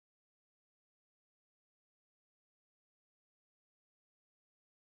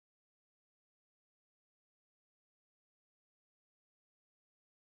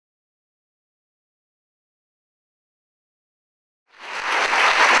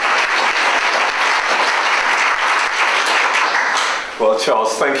Well,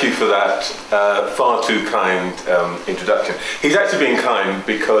 Charles, thank you for that far too kind introduction. He's actually been kind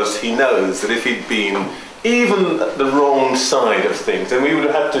because he knows that if he'd been even the wrong side of things, then we would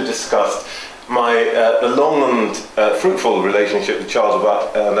have had to discuss the long and fruitful relationship with Charles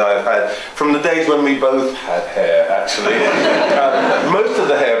and I have had from the days when we both had hair, actually. Most of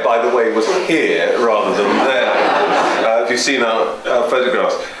the hair, by the way, was here rather than there. If you've seen our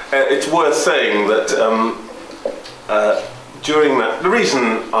photographs. It's worth saying that during that, the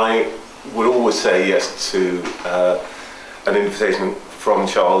reason I would always say yes to an invitation from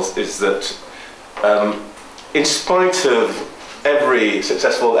Charles is that in spite of every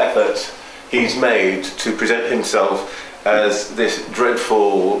successful effort he's made to present himself as this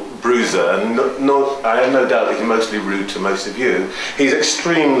dreadful bruiser, and I have no doubt that he's mostly rude to most of you, he's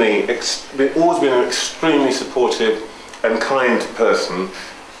always been an extremely supportive and kind person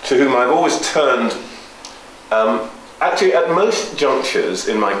to whom I've always turned, actually at most junctures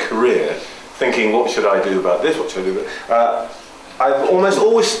in my career, thinking what should I do about this, what should I do about I've almost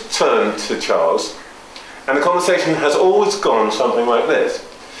always turned to Charles, and the conversation has always gone something like this.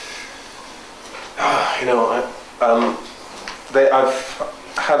 You know, I've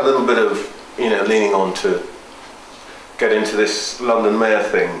had a little bit of, leaning on to get into this London Mayor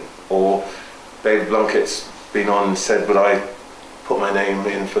thing, or David Blunkett's been on and said, would I put my name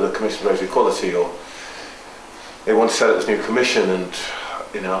in for the Commission for Racial Equality, or they want to set up this new commission, and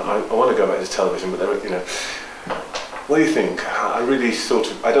I want to go back to television, but what do you think? I really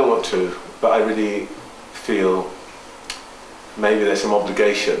I don't want to, but I really feel maybe there's some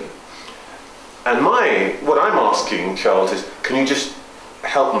obligation. And what I'm asking, Charles, is can you just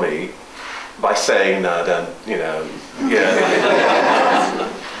help me by saying, no, don't, yeah.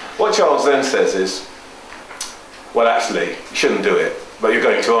 What Charles then says is, well, actually, you shouldn't do it, but you're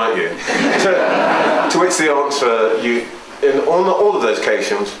going to, aren't you? To which the answer, on all of those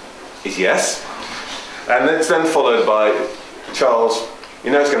occasions, is yes. And it's then followed by, Charles,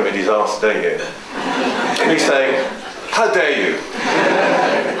 you know it's going to be a disaster, don't you? And he's saying, how dare you?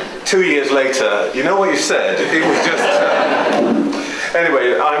 2 years later, you know what you said? It was just...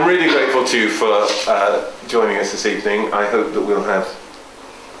 Anyway, I'm really grateful to you for joining us this evening. I hope that we'll have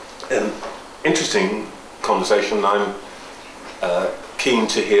an interesting conversation. I'm keen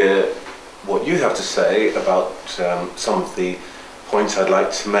to hear what you have to say about some of the points I'd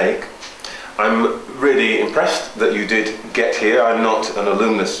like to make. I'm really impressed that you did get here. I'm not an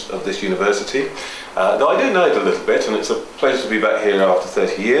alumnus of this university, though I do know it a little bit, and it's a pleasure to be back here after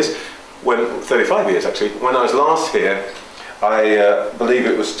 30 years, 35 years actually. When I was last here, I believe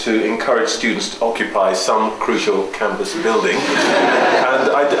it was to encourage students to occupy some crucial campus building.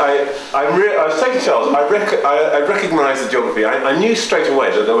 And I was saying to Charles, I recognised the geography. I knew straight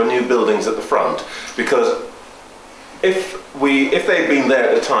away that there were new buildings at the front, because if they'd been there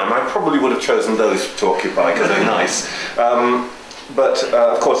at the time, I probably would have chosen those to occupy because they're nice. But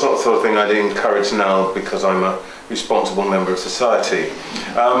of course, not the sort of thing I'd encourage now because I'm a responsible member of society.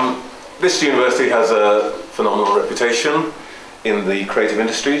 This university has a phenomenal reputation in the creative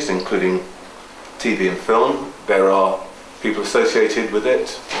industries, including TV and film. There are people associated with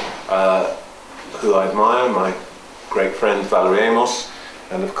it who I admire, my great friend Valerie Amos,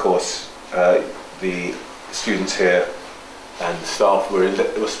 and of course the students here and the staff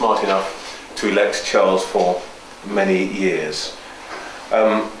were smart enough to elect Charles for many years.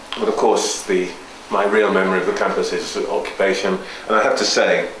 But of course my real memory of the campus is occupation, and I have to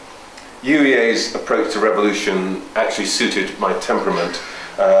say UEA's approach to revolution actually suited my temperament.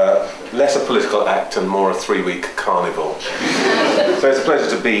 Less a political act and more a 3-week carnival. So it's a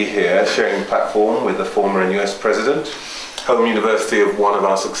pleasure to be here sharing the platform with the former US President, home university of one of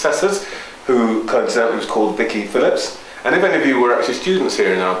our successors, who coincidentally was called Trevor Phillips. And if any of you were actually students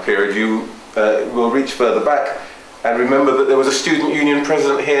here in our period, you will reach further back and remember that there was a student union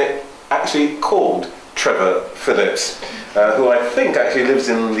president here actually called Trevor Phillips, who I think actually lives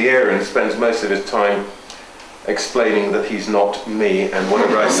in the area and spends most of his time explaining that he's not me and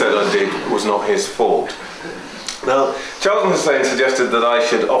whatever I said or did was not his fault. Now, Charles Hussain suggested that I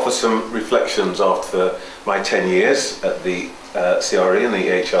should offer some reflections after my 10 years at the CRE and the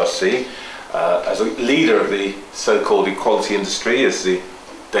HRC as a leader of the so-called equality industry, as the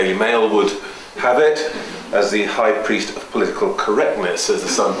Daily Mail would have it, as the high priest of political correctness, as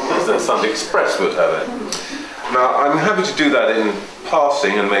the Sunday Express would have it. Now, I'm happy to do that in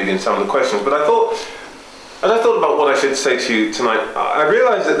passing and maybe in some of the questions, but as I thought about what I should say to you tonight, I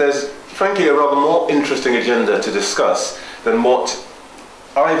realised that there's, frankly, a rather more interesting agenda to discuss than what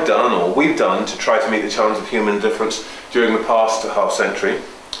I've done or we've done to try to meet the challenge of human difference during the past half century.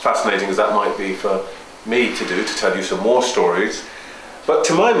 Fascinating as that might be for me to do, to tell you some more stories. But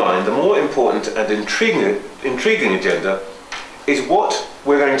to my mind, the more important and intriguing agenda is what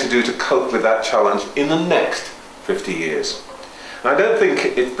we're going to do to cope with that challenge in the next 50 years. And I don't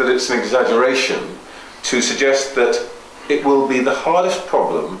think that it's an exaggeration to suggest that it will be the hardest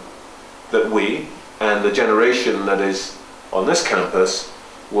problem that we and the generation that is on this campus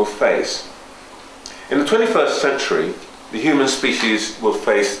will face. In the 21st century, the human species will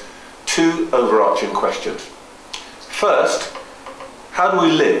face two overarching questions. First, how do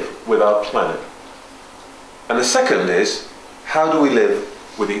we live with our planet? And the second is, how do we live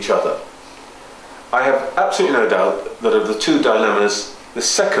with each other? I have absolutely no doubt that of the two dilemmas, the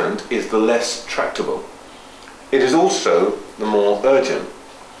second is the less tractable. It is also the more urgent.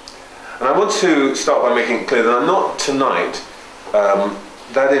 And I want to start by making it clear that I'm not tonight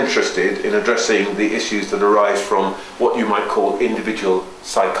that interested in addressing the issues that arise from what you might call individual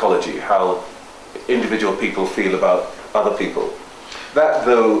psychology, how individual people feel about other people. That,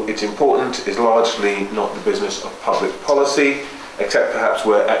 though it's important, is largely not the business of public policy, except perhaps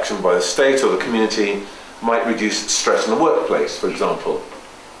where action by the state or the community might reduce stress in the workplace, for example.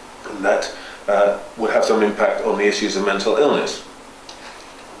 And that would have some impact on the issues of mental illness.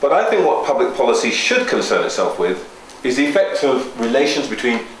 But I think what public policy should concern itself with is the effect of relations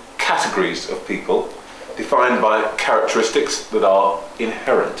between categories of people defined by characteristics that are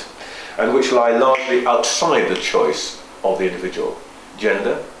inherent and which lie largely outside the choice of the individual.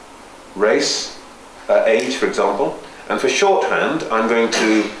 Gender, race, age, for example. And for shorthand, I'm going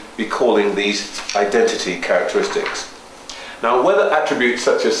to be calling these identity characteristics. Now, whether attributes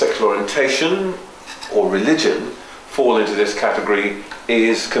such as sexual orientation or religion fall into this category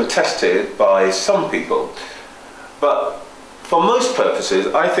is contested by some people. But for most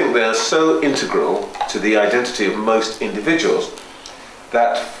purposes, I think they are so integral to the identity of most individuals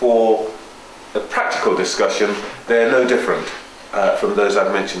that for a practical discussion, they are no different from those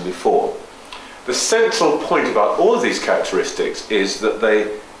I've mentioned before. The central point about all of these characteristics is that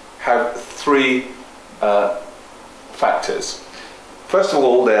they have three factors. First of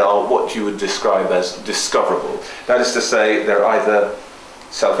all, they are what you would describe as discoverable. That is to say, they're either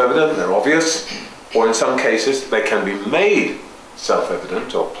self-evident, they're obvious, or in some cases they can be made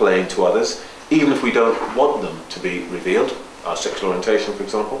self-evident or plain to others, even if we don't want them to be revealed, our sexual orientation, for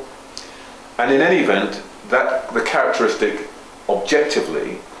example. And in any event, that the characteristic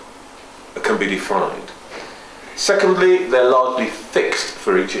objectively can be defined. Secondly, they're largely fixed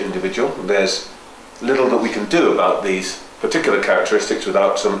for each individual. There's little that we can do about these particular characteristics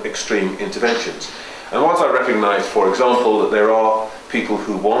without some extreme interventions. And once I recognise, for example, that there are people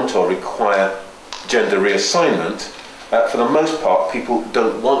who want or require gender reassignment, for the most part, people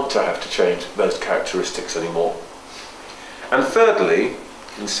don't want to have to change those characteristics anymore. And thirdly,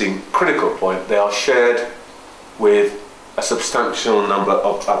 and seem critical point, they are shared with a substantial number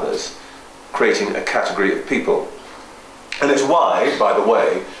of others, creating a category of people. And it's why, by the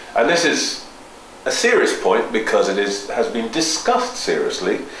way, and this is a serious point because it has been discussed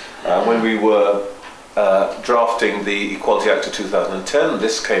seriously when we were drafting the Equality Act of 2010,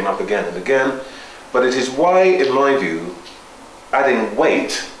 this came up again and again, but it is why, in my view, adding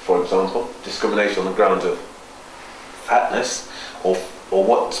weight, for example, discrimination on the grounds of fatness, or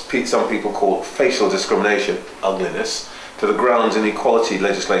what some people call facial discrimination, ugliness, to the grounds in equality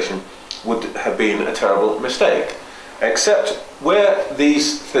legislation would have been a terrible mistake. Except where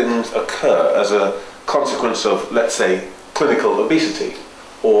these things occur as a consequence of, let's say, clinical obesity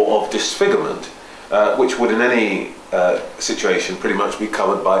or of disfigurement, which would in any situation pretty much be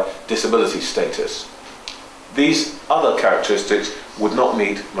covered by disability status. These other characteristics would not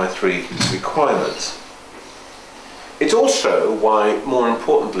meet my three requirements. It's also why, more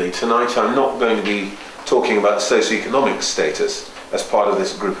importantly, tonight I'm not going to be talking about socioeconomic status as part of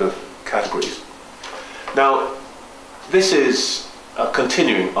this group of categories. Now, this is a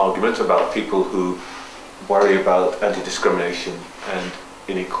continuing argument about people who worry about anti-discrimination and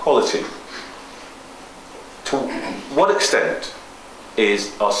inequality. To what extent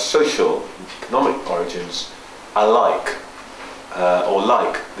is our social and economic origins alike or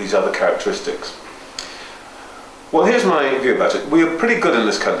like these other characteristics? Well, here's my view about it. We are pretty good in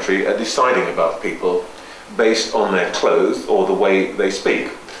this country at deciding about people based on their clothes or the way they speak.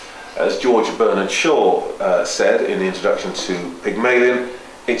 As George Bernard Shaw said in the introduction to Pygmalion,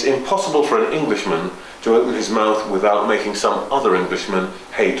 it's impossible for an Englishman to open his mouth without making some other Englishman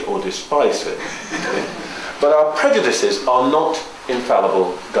hate or despise him. But our prejudices are not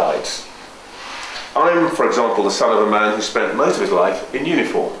infallible guides. I'm, for example, the son of a man who spent most of his life in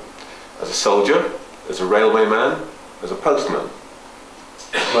uniform, as a soldier, as a railway man, as a postman.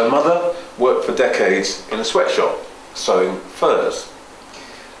 My mother worked for decades in a sweatshop, sewing furs.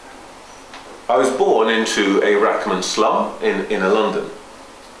 I was born into a Rachman slum in inner London.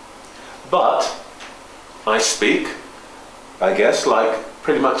 But I speak, I guess, like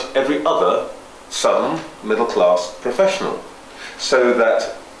pretty much every other southern middle-class professional. So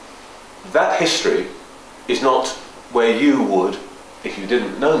that history is not where you would, if you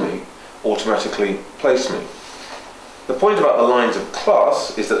didn't know me, automatically place me. The point about the lines of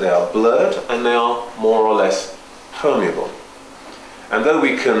class is that they are blurred and they are more or less permeable. And though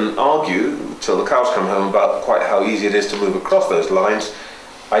we can argue till the cows come home about quite how easy it is to move across those lines,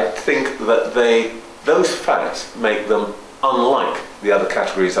 I think that those facts make them unlike the other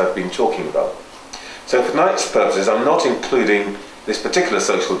categories I've been talking about. So for tonight's purposes, I'm not including this particular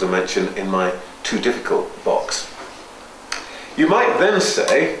social dimension in my too difficult box. You might then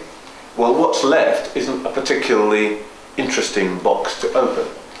say, well, what's left isn't a particularly interesting box to open.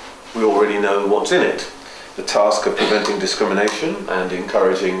 We already know what's in it. The task of preventing discrimination and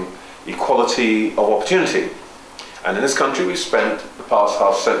encouraging equality of opportunity. And in this country we've spent the past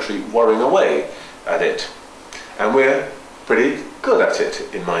half century worrying away at it. And we're pretty good at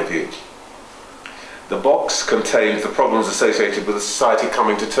it, in my view. The box contains the problems associated with a society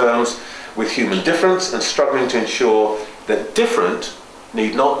coming to terms with human difference and struggling to ensure that different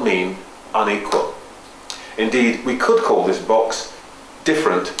need not mean unequal. Indeed, we could call this box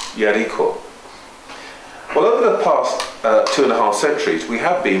different yet equal. Well, over the past 2.5 centuries, we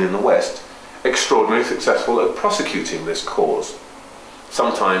have been in the West extraordinarily successful at prosecuting this cause.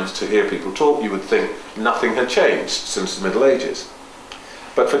 Sometimes, to hear people talk, you would think nothing had changed since the Middle Ages.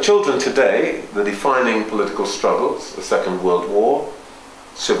 But for children today, the defining political struggles, the Second World War,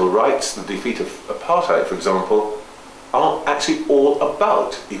 civil rights, the defeat of apartheid, for example, are actually all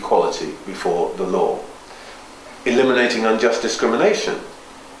about equality before the law. Eliminating unjust discrimination,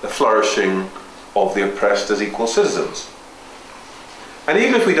 the flourishing of the oppressed as equal citizens. And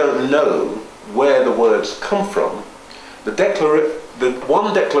even if we don't know where the words come from, the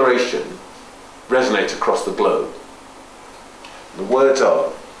one declaration resonates across the globe. The words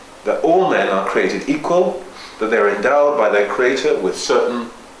are that all men are created equal, that they're endowed by their Creator with certain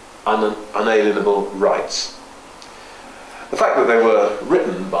unalienable rights. The fact that they were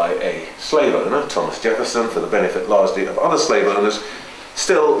written by a slave owner, Thomas Jefferson, for the benefit largely of other slave owners,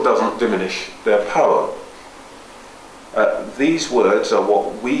 still doesn't diminish their power. These words are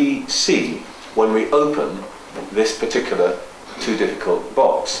what we see when we open this particular too difficult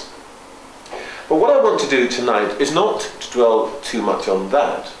box. But what I want to do tonight is not to dwell too much on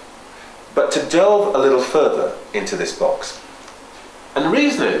that, but to delve a little further into this box. And the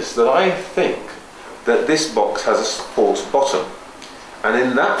reason is that I think that this box has a false bottom, and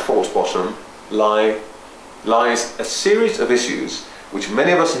in that false bottom lies a series of issues which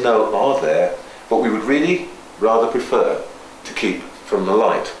many of us know are there, but we would really rather prefer to keep from the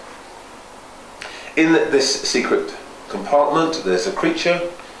light. In this secret compartment, there's a creature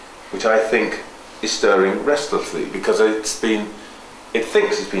which I think is stirring restlessly because it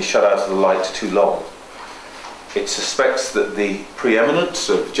thinks it's been shut out of the light too long. It suspects that the preeminence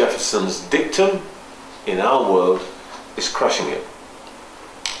of Jefferson's dictum in our world is crushing it.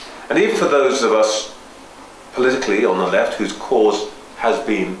 And even for those of us politically on the left whose cause has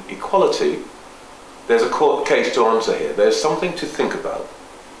been equality, there's a case to answer here. There's something to think about.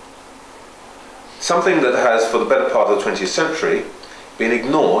 Something that has, for the better part of the 20th century, been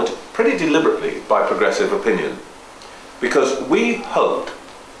ignored pretty deliberately by progressive opinion. Because we hoped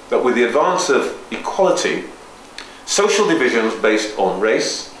that with the advance of equality, social divisions based on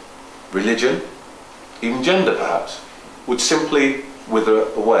race, religion, even gender perhaps, would simply wither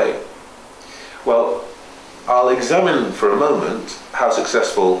away. Well, I'll examine for a moment how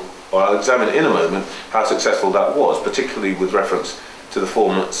successful, or I'll examine in a moment how successful that was, particularly with reference to the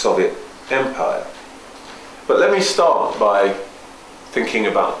former Soviet Empire. But let me start by thinking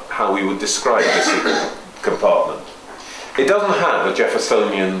about how we would describe this secret compartment. It doesn't have a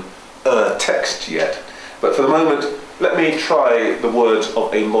Jeffersonian text yet, but for the moment, let me try the words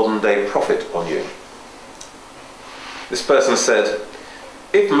of a modern-day prophet on you. This person said,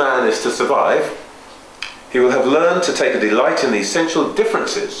 "If man is to survive, he will have learned to take a delight in the essential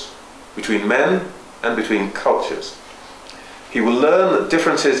differences between men and between cultures. He will learn that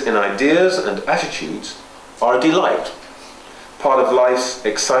differences in ideas and attitudes are a delight, part of life's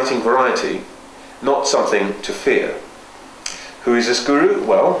exciting variety, not something to fear." Who is this guru?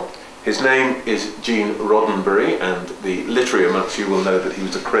 Well, his name is Gene Roddenberry, and the literary amongst you will know that he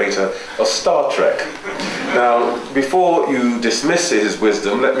was the creator of Star Trek. Now, before you dismiss his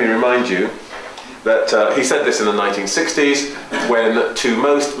wisdom, let me remind you that he said this in the 1960s, when to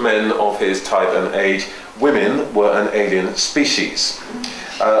most men of his type and age, women were an alien species.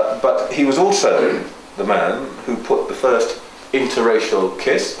 But he was also the man who put the first interracial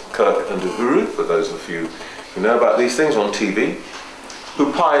kiss, Kirk and Uhuru, for those of you who know about these things, on TV,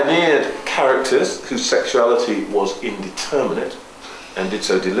 who pioneered characters whose sexuality was indeterminate and did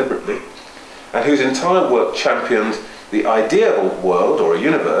so deliberately, and whose entire work championed the idea of a world or a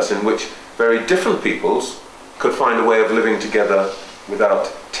universe in which very different peoples could find a way of living together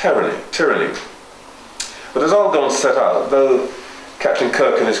without tyranny. But as Algon set out, though Captain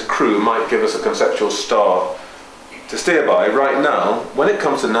Kirk and his crew might give us a conceptual star to steer by, right now, when it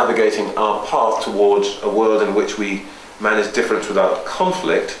comes to navigating our path towards a world in which we manage difference without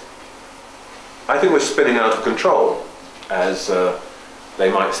conflict, I think we're spinning out of control, as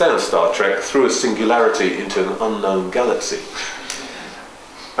they might say on Star Trek, through a singularity into an unknown galaxy.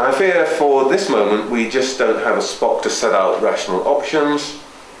 And I fear for this moment we just don't have a Spock to set out rational options,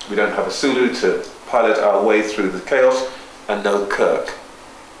 we don't have a Sulu to pilot our way through the chaos, and no Kirk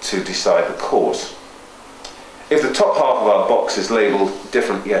to decide the course. If the top half of our box is labelled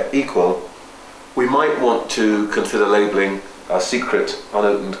different yet equal, we might want to consider labelling our secret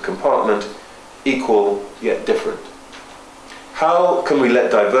unopened compartment equal yet different. How can we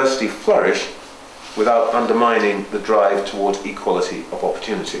let diversity flourish without undermining the drive towards equality of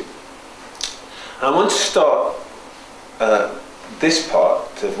opportunity? I want to start this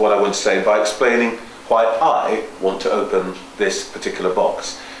part of what I want to say by explaining why I want to open this particular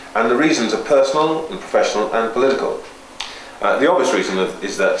box. And the reasons are personal and professional and political. The obvious reason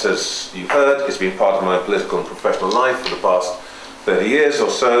is that, as you've heard, it's been part of my political and professional life for the past 30 years or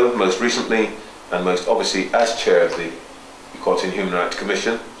so, most recently and most obviously as chair of the Equality and Human Rights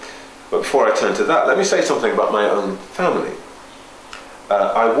Commission. But before I turn to that, let me say something about my own family.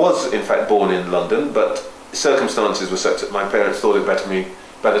 I was in fact born in London, but circumstances were such that my parents thought it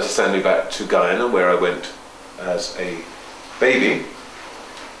better to send me back to Guyana, where I went as a baby.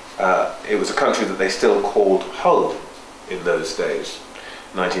 It was a country that they still called home in those days.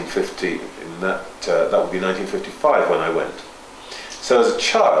 1950, that would be 1955 when I went. So as a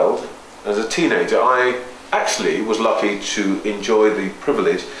child, as a teenager, I actually was lucky to enjoy the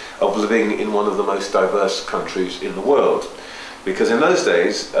privilege of living in one of the most diverse countries in the world. Because in those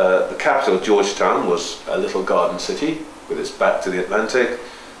days, the capital, Georgetown, was a little garden city with its back to the Atlantic,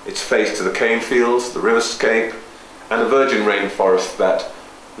 its face to the cane fields, the riverscape, and a virgin rainforest that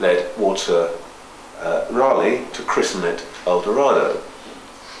led Walter Raleigh to christen it El Dorado.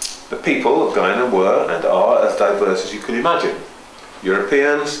 The people of Guyana were and are as diverse as you could imagine.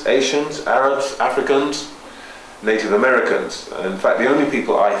 Europeans, Asians, Arabs, Africans, Native Americans. In fact, the only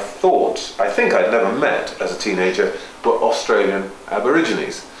people I think I'd never met as a teenager were Australian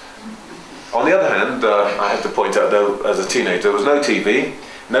Aborigines. On the other hand, I have to point out, though, as a teenager, there was no TV,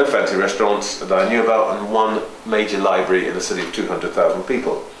 no fancy restaurants that I knew about, and one major library in a city of 200,000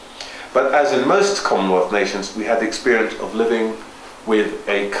 people. But as in most Commonwealth nations, we had the experience of living with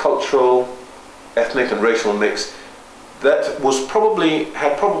a cultural, ethnic and racial mix that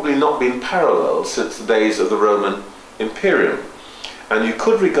had probably not been paralleled since the days of the Roman Imperium. And you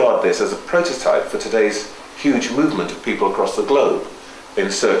could regard this as a prototype for today's huge movement of people across the globe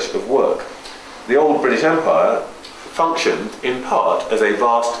in search of work. The old British Empire functioned in part as a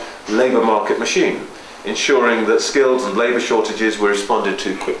vast labour market machine, ensuring that skills and labour shortages were responded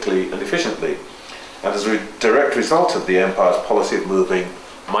to quickly and efficiently. And as a direct result of the Empire's policy of moving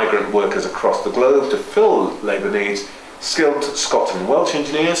migrant workers across the globe to fill labour needs, skilled Scots and Welsh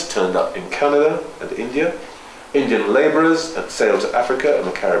engineers turned up in Canada and India, Indian labourers sailed to Africa and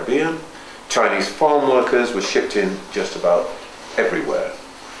the Caribbean, Chinese farm workers were shipped in just about everywhere.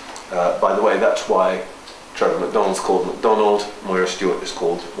 By the way, that's why Trevor McDonald's called McDonald, Moira Stewart is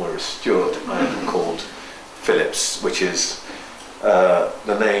called Moira Stewart, I am called Phillips, which is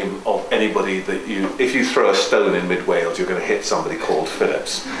the name of anybody that if you throw a stone in mid-Wales, you're going to hit somebody called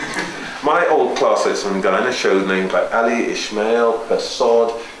Phillips. My old classmates from Guyana showed names like Ali, Ismail,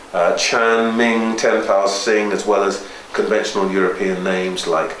 Persod, Chan, Ming, Tenpal Singh, as well as conventional European names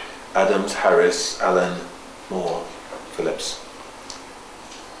like Adams, Harris, Allen, Moore, Phillips.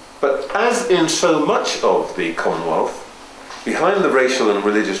 But as in so much of the Commonwealth, behind the racial and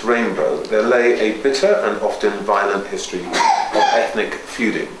religious rainbow, there lay a bitter and often violent history of ethnic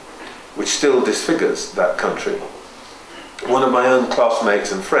feuding, which still disfigures that country. One of my own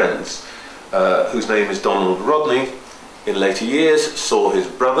classmates and friends, whose name is Donald Rodney, in later years saw his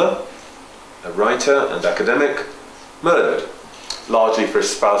brother, a writer and academic, murdered, largely for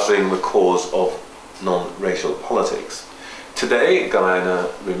espousing the cause of non-racial politics. Today,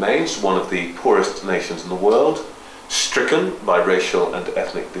 Guyana remains one of the poorest nations in the world, stricken by racial and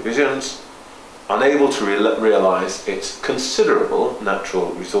ethnic divisions, unable to realise its considerable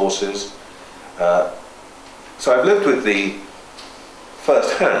natural resources. So I've lived with the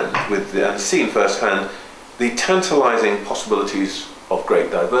first-hand, and seen first-hand the tantalising possibilities of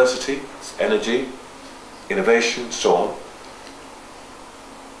great diversity, energy, innovation, so on.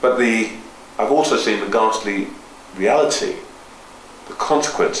 But I've also seen the ghastly reality, the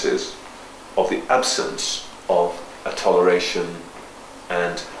consequences of the absence of a toleration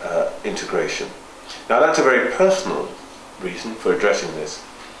and integration. Now that's a very personal reason for addressing this,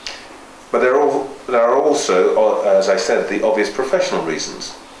 but there are also, as I said, the obvious professional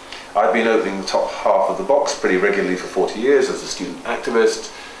reasons. I've been opening the top half of the box pretty regularly for 40 years as a student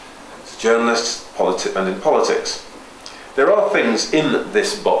activist, as a journalist, and in politics. There are things in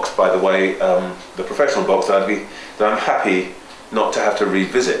this box, by the way, the professional box, that I'm happy not to have to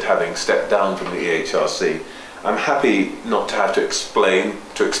revisit, having stepped down from the EHRC. I'm happy not to have to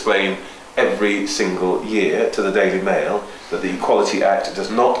explain every single year to the Daily Mail that the Equality Act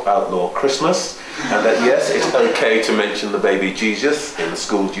does not outlaw Christmas, and that yes, it's okay to mention the baby Jesus in the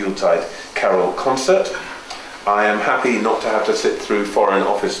school Yuletide carol concert. I am happy not to have to sit through Foreign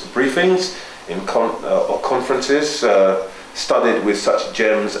Office briefings or conferences studded with such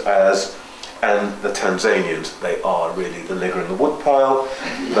gems as "and the Tanzanians, they are really the nigger in the woodpile,"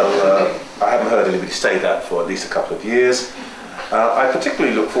 though I haven't heard anybody say that for at least a couple of years. I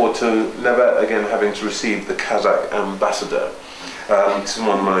particularly look forward to never again having to receive the Kazakh ambassador. This is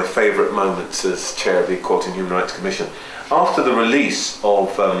one of my favourite moments as chair of the Equality and Human Rights Commission. After the release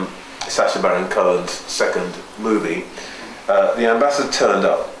of Sacha Baron Cohen's second movie, the ambassador turned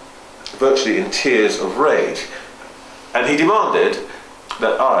up, virtually in tears of rage, and he demanded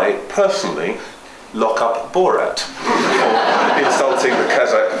that I personally lock up Borat for insulting the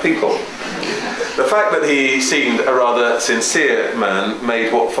Kazakh people. The fact that he seemed a rather sincere man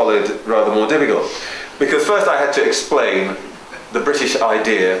made what followed rather more difficult, because first I had to explain the British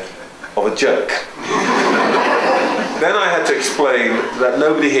idea of a joke. Then I had to explain that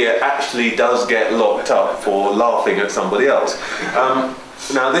nobody here actually does get locked up for laughing at somebody else.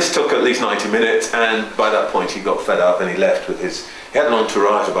 Now this took at least 90 minutes, and by that point he got fed up and he left with he had an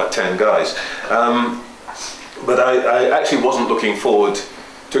entourage of about 10 guys. But I actually wasn't looking forward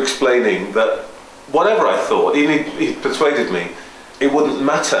to explaining that whatever I thought, even he persuaded me, it wouldn't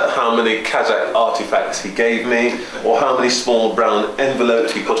matter how many Kazakh artifacts he gave me or how many small brown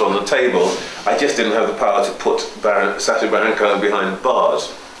envelopes he put on the table. I just didn't have the power to put Sacha Baron Cohen behind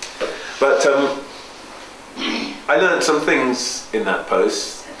bars. But I learned some things in that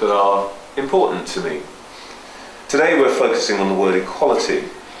post that are important to me. Today we're focusing on the word equality,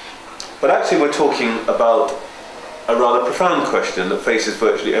 but actually we're talking about a rather profound question that faces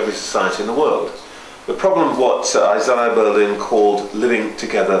virtually every society in the world. The problem of what Isaiah Berlin called living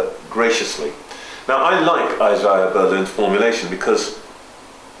together graciously. Now I like Isaiah Berlin's formulation because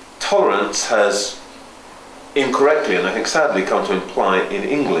tolerance has incorrectly, and I think sadly, come to imply in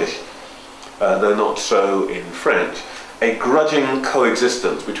English, though not so in French, a grudging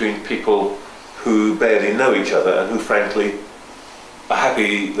coexistence between people who barely know each other and who frankly are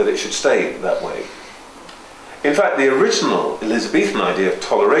happy that it should stay that way. In fact, the original Elizabethan idea of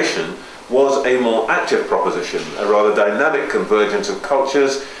toleration was a more active proposition, a rather dynamic convergence of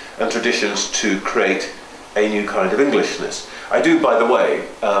cultures and traditions to create a new kind of Englishness. I do, by the way,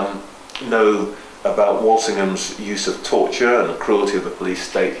 know about Walsingham's use of torture and the cruelty of the police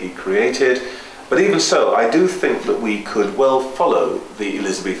state he created, but even so, I do think that we could well follow the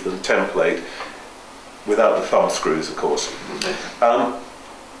Elizabethan template without the thumbscrews, of course.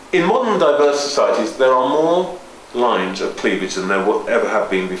 In modern diverse societies, there are more lines of cleavage than there will ever have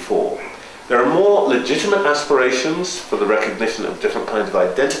been before. There are more legitimate aspirations for the recognition of different kinds of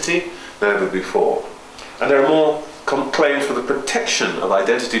identity than ever before. And there are more claims for the protection of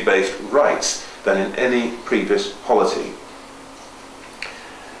identity-based rights than in any previous polity.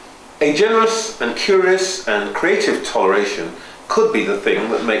 A generous and curious and creative toleration could be the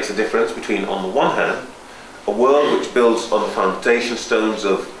thing that makes a difference between, on the one hand, a world which builds on the foundation stones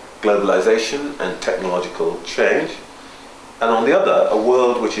of globalization and technological change, and on the other, a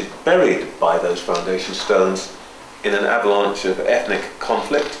world which is buried by those foundation stones in an avalanche of ethnic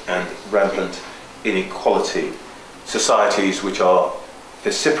conflict and rampant inequality, societies which are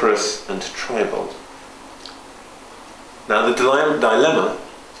vociferous and tribal. Now the dilemma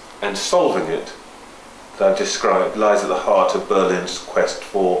and solving it that I've described lies at the heart of Berlin's quest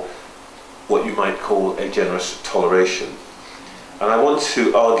for what you might call a generous toleration. And I want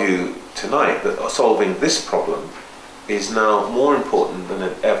to argue tonight that solving this problem is now more important than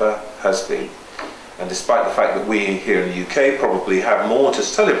it ever has been. And despite the fact that we here in the UK probably have more to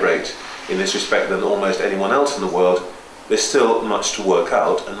celebrate in this respect than almost anyone else in the world, there's still much to work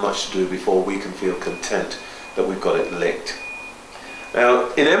out and much to do before we can feel content that we've got it licked.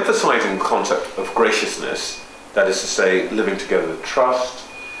 Now, in emphasising the concept of graciousness, that is to say, living together with trust,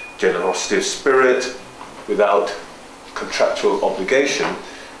 generosity of spirit, without contractual obligation,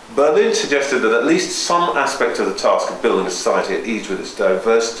 Berlin suggested that at least some aspect of the task of building a society at ease with its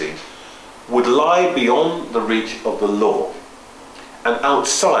diversity would lie beyond the reach of the law and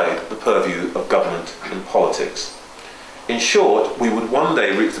outside the purview of government and politics. In short, we would one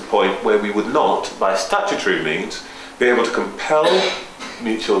day reach the point where we would not, by statutory means, be able to compel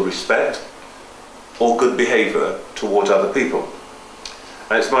mutual respect or good behaviour towards other people.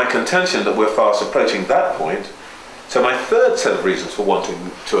 And it's my contention that we're fast approaching that point. So my third set of reasons for wanting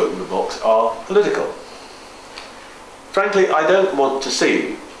to open the box are political. Frankly, I don't want to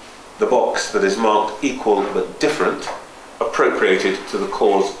see the box that is marked equal but different appropriated to the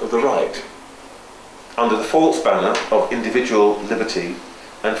cause of the right, under the false banner of individual liberty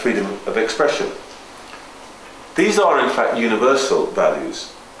and freedom of expression. These are in fact universal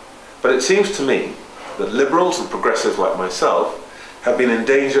values, but it seems to me that liberals and progressives like myself have been in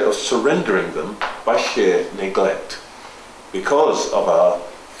danger of surrendering them by sheer neglect because of our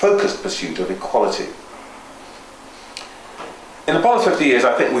focused pursuit of equality. In the past 50 years,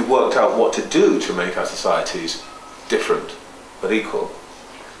 I think we've worked out what to do to make our societies different but equal.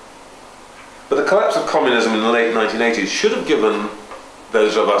 But the collapse of communism in the late 1980s should have given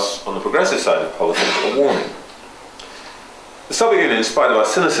those of us on the progressive side of politics a warning. The Soviet Union, in spite of our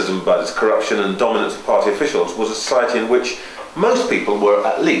cynicism about its corruption and dominance of party officials, was a society in which most people were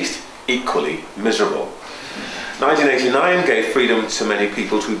at least equally miserable. 1989 gave freedom to many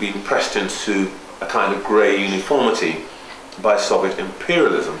people who'd been pressed into a kind of grey uniformity by Soviet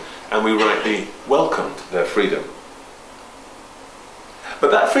imperialism, and we rightly welcomed their freedom.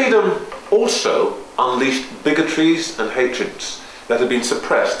 But that freedom also unleashed bigotries and hatreds that had been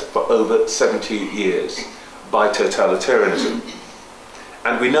suppressed for over 70 years by totalitarianism.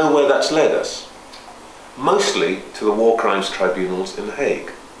 And we know where that's led us. Mostly to the war crimes tribunals in The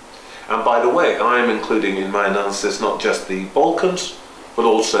Hague. And by the way, I am including in my analysis not just the Balkans, but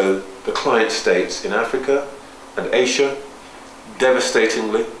also the client states in Africa and Asia,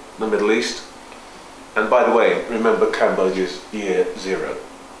 devastatingly the Middle East, and by the way, remember Cambodia's year zero.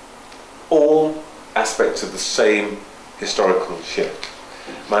 All aspects of the same historical shift.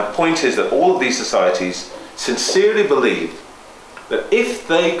 My point is that all of these societies sincerely believed that if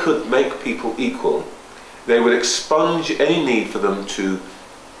they could make people equal, they would expunge any need for them to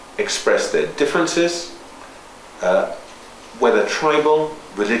express their differences, whether tribal,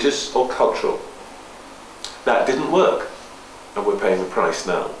 religious or cultural. That didn't work, and we're paying the price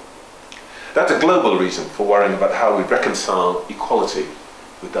now. That's a global reason for worrying about how we reconcile equality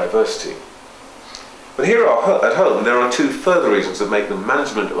with diversity. But here at home, there are two further reasons that make the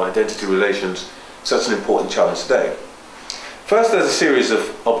management of identity relations such an important challenge today. First, there's a series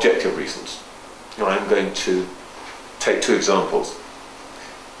of objective reasons. I'm going to take two examples.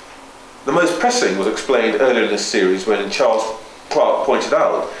 The most pressing was explained earlier in this series when Charles Clarke pointed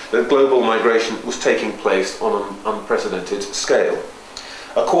out that global migration was taking place on an unprecedented scale.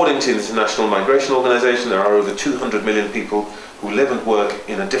 According to the International Migration Organization, there are over 200 million people who live and work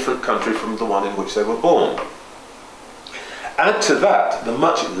in a different country from the one in which they were born. Add to that the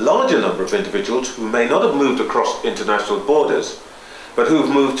much larger number of individuals who may not have moved across international borders, but who have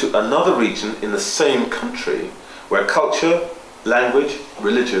moved to another region in the same country where culture, language,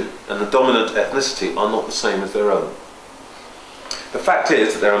 religion, and the dominant ethnicity are not the same as their own. The fact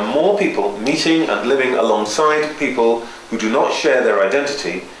is that there are more people meeting and living alongside people who do not share their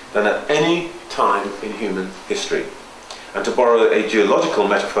identity than at any time in human history. And to borrow a geological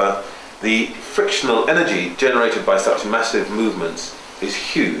metaphor, the frictional energy generated by such massive movements is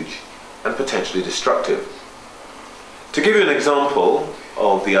huge and potentially destructive. To give you an example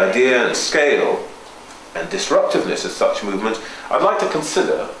of the idea and scale and disruptiveness of such movements, I'd like to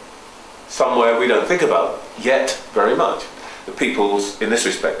consider somewhere we don't think about yet very much, in this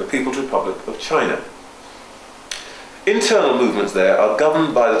respect, the People's Republic of China. Internal movements there are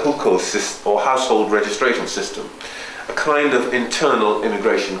governed by the hukou system, or household registration system, a kind of internal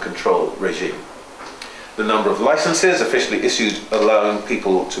immigration control regime. The number of licenses officially issued allowing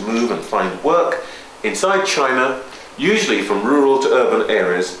people to move and find work inside China, usually from rural to urban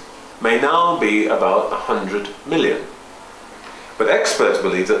areas, may now be about 100 million. But experts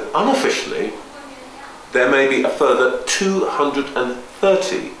believe that unofficially there may be a further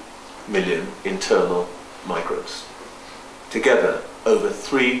 230 million internal migrants. together over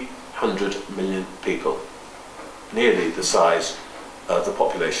 300 million people, nearly the size of the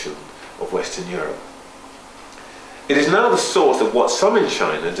population of Western Europe. It is now the source of what some in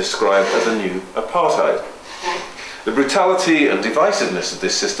China describe as a new apartheid. The brutality and divisiveness of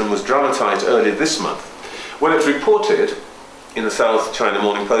this system was dramatized earlier this month when it reported in the South China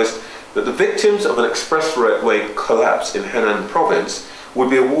Morning Post that the victims of an expressway collapse in Henan province would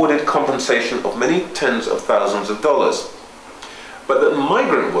be awarded compensation of many tens of thousands of dollars, but that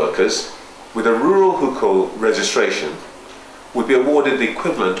migrant workers with a rural hukou registration would be awarded the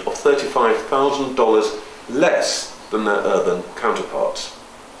equivalent of $35,000 less than their urban counterparts.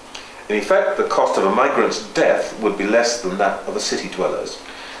 In effect, the cost of a migrant's death would be less than that of a city dweller's.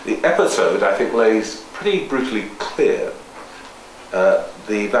 The episode, I think, lays pretty brutally clear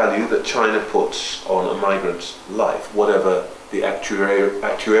the value that China puts on a migrant's life, whatever the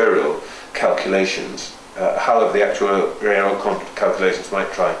actuarial calculations, however the actuarial calculations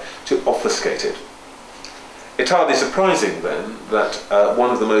might try to obfuscate it. It's hardly surprising then that one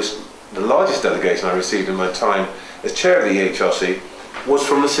of the largest delegation I received in my time as chair of the EHRC was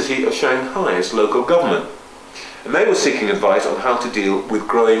from the city of Shanghai's local government. And they were seeking advice on how to deal with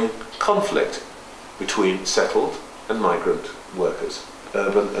growing conflict between settled and migrant workers,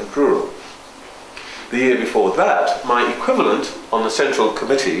 urban and rural. The year before that, my equivalent on the Central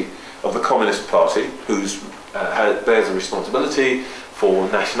Committee of the Communist Party, who bears a responsibility for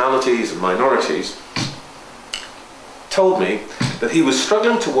nationalities and minorities, told me that he was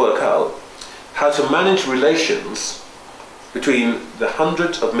struggling to work out how to manage relations between the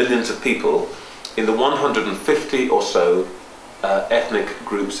hundreds of millions of people in the 150 or so ethnic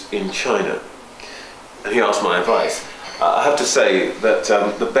groups in China. And he asked my advice. I have to say that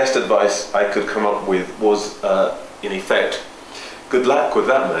the best advice I could come up with was, in effect, good luck with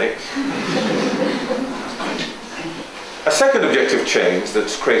that, mate. A second objective change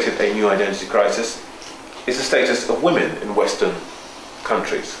that's created a new identity crisis is the status of women in Western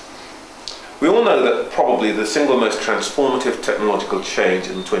countries. We all know that probably the single most transformative technological change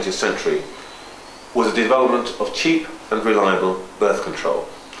in the 20th century was the development of cheap and reliable birth control,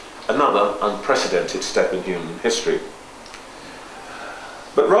 another unprecedented step in human history.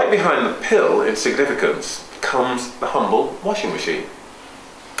 But right behind the pill in significance comes the humble washing machine.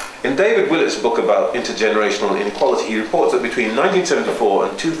 In David Willett's book about intergenerational inequality, he reports that between 1974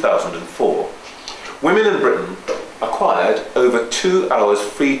 and 2004, women in Britain acquired over 2 hours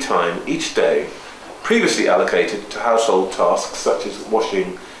free time each day, previously allocated to household tasks such as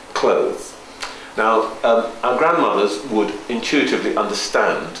washing clothes. Now, our grandmothers would intuitively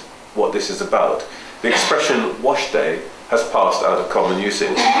understand what this is about. The expression wash day has passed out of common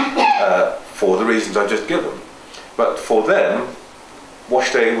usage for the reasons I've just given. But for them,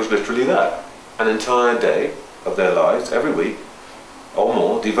 wash day was literally that. An entire day of their lives, every week or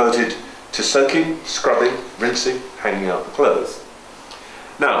more, devoted to soaking, scrubbing, rinsing, hanging out the clothes.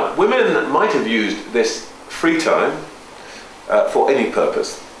 Now, women might have used this free time for any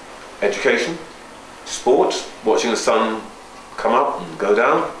purpose. Education, sport, watching the sun come up and go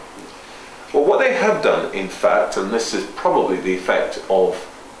down. Well, what they have done, in fact, and this is probably the effect of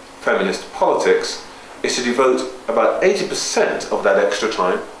feminist politics, is to devote about 80% of that extra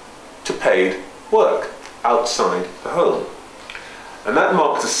time to paid work outside the home. And that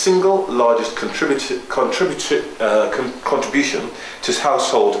marks the single largest contribution to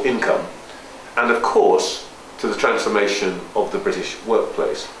household income, and of course to the transformation of the British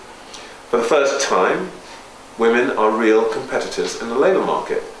workplace. For the first time, women are real competitors in the labour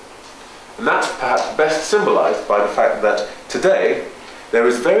market. And that's perhaps best symbolised by the fact that today there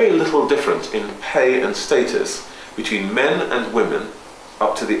is very little difference in pay and status between men and women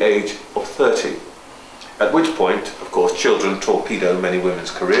up to the age of 30. At which point, of course, children torpedo many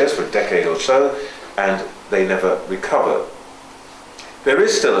women's careers for a decade or so, and they never recover. There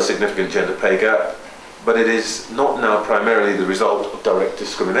is still a significant gender pay gap, but it is not now primarily the result of direct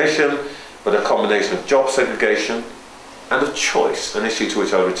discrimination, but a combination of job segregation and of choice, an issue to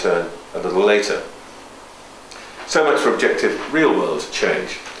which I'll return a little later. So much for objective real-world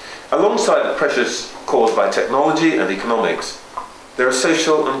change. Alongside the pressures caused by technology and economics, there are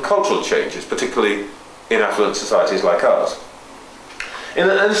social and cultural changes, particularly in affluent societies like ours. In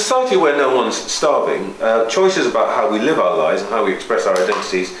a society where no one's starving, choices about how we live our lives and how we express our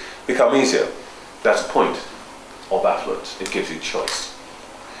identities become easier. That's the point of affluence. It gives you choice.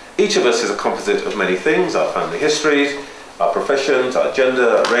 Each of us is a composite of many things: our family histories, our professions, our gender,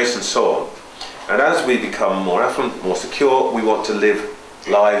 our race, and so on. And as we become more affluent, more secure, we want to live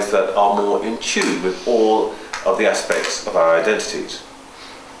lives that are more in tune with all of the aspects of our identities.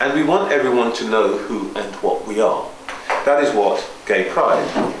 And we want everyone to know who and what we are. That is what gay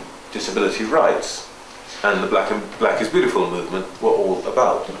pride, disability rights, and the Black is Beautiful movement were all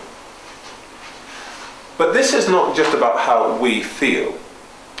about. But this is not just about how we feel.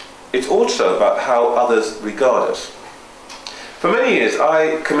 It's also about how others regard us. For many years,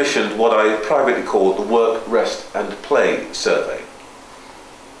 I commissioned what I privately called the Work, Rest and Play Survey.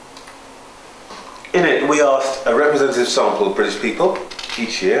 In it, we asked a representative sample of British people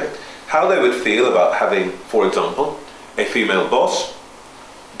each year how they would feel about having, for example, a female boss,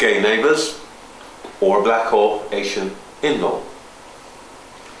 gay neighbours, or a black or Asian in-law.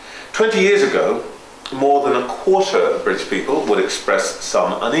 20 years ago, more than a quarter of British people would express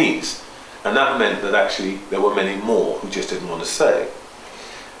some unease, and that meant that actually there were many more who just didn't want to say.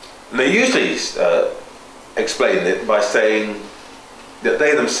 And they usually explained it by saying that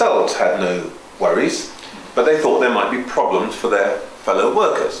they themselves had no worries, but they thought there might be problems for their fellow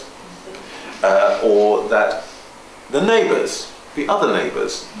workers, or that the neighbours, the other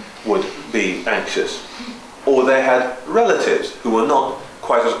neighbours, would be anxious, or they had relatives who were not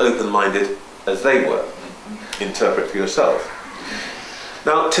quite as open-minded as they were. Interpret for yourself.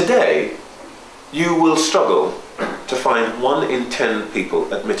 Now, today, you will struggle to find 1 in 10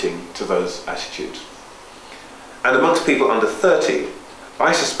 people admitting to those attitudes. And amongst people under 30,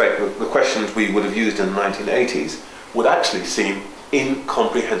 I suspect that the questions we would have used in the 1980s would actually seem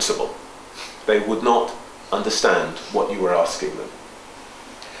incomprehensible. They would not understand what you were asking them.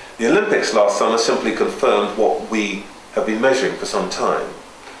 The Olympics last summer simply confirmed what we have been measuring for some time,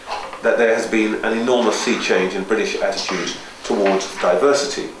 that there has been an enormous sea change in British attitudes towards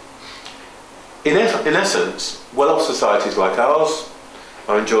diversity. In essence, well-off societies like ours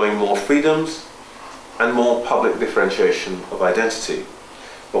are enjoying more freedoms and more public differentiation of identity.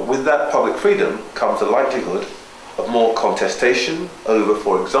 But with that public freedom comes the likelihood of more contestation over,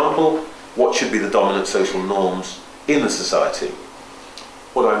 for example, what should be the dominant social norms in the society.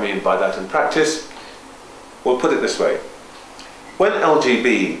 What do I mean by that in practice? Well, put it this way. When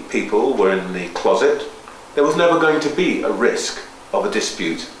LGB people were in the closet, there was never going to be a risk of a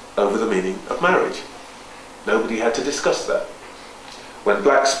dispute over the meaning of marriage. Nobody had to discuss that. When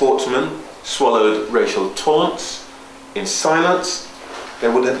black sportsmen swallowed racial taunts in silence,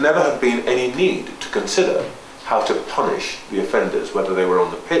 there would have never have been any need to consider how to punish the offenders, whether they were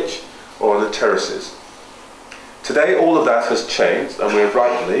on the pitch or on the terraces. Today, all of that has changed, and we're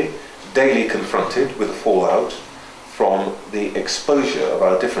rightly daily confronted with the fallout from the exposure of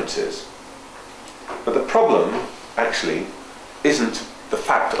our differences. But the problem, actually, isn't the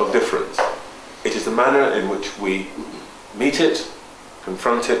fact of difference. It is the manner in which we meet it,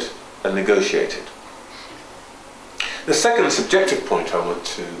 confront it, and negotiate it. The second subjective point I want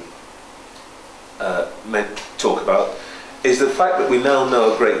to talk about is the fact that we now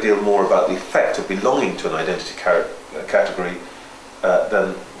know a great deal more about the effect of belonging to an identity category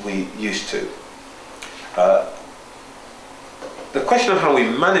than we used to. The question of how we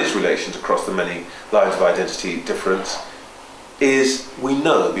manage relations across the many lines of identity difference is, we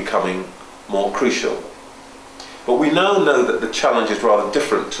know, becoming more crucial. But we now know that the challenge is rather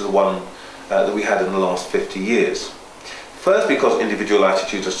different to the one that we had in the last 50 years. First, because individual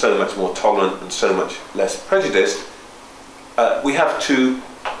attitudes are so much more tolerant and so much less prejudiced, we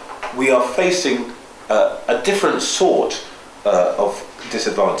are facing a different sort of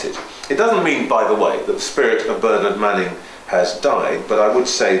disadvantage. It doesn't mean, by the way, that the spirit of Bernard Manning has died, but I would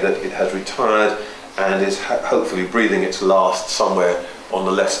say that it has retired and is hopefully breathing its last somewhere on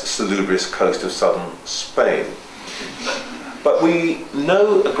the less salubrious coast of southern Spain. But we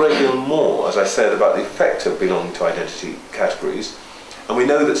know a great deal more, as I said, about the effect of belonging to identity categories, and we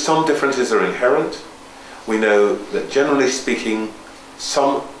know that some differences are inherent. We know that, generally speaking,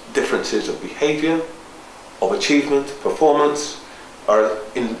 some differences of behaviour, of achievement, performance, are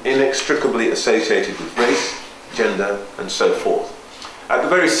inextricably associated with race, gender, and so forth. At the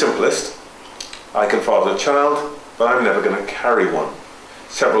very simplest, I can father a child, but I'm never going to carry one.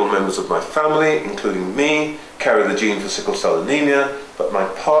 Several members of my family, including me, carry the gene for sickle cell anemia, but my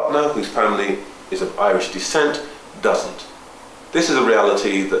partner, whose family is of Irish descent, doesn't. This is a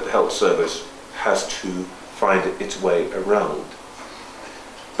reality that the health service has to find its way around.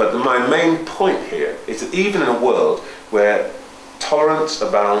 But my main point here is that even in a world where tolerance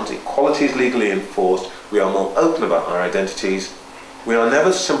abounds, equality is legally enforced, we are more open about our identities, we are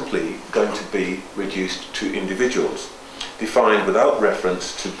never simply going to be reduced to individuals, defined without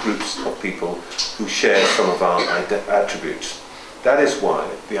reference to groups of people who share some of our attributes. That is why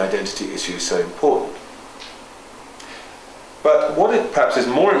the identity issue is so important. But what perhaps is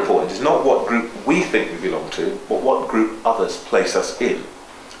more important is not what group we think we belong to, but what group others place us in,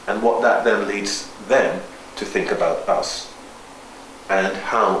 and what that then leads them to think about us and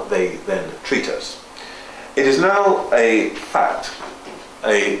how they then treat us. It is now a fact,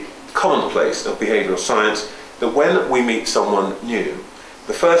 a commonplace of behavioural science, that when we meet someone new,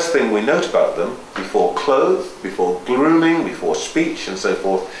 the first thing we note about them, before clothes, before grooming, before speech and so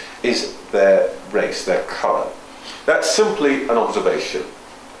forth, is their race, their colour. That's simply an observation.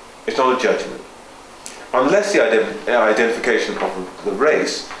 It's not a judgment. Unless the identification of the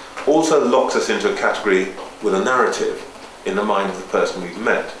race also locks us into a category with a narrative in the mind of the person we've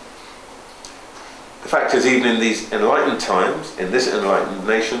met. The fact is, even in these enlightened times, in this enlightened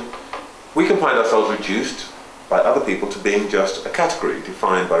nation, we can find ourselves reduced by other people to being just a category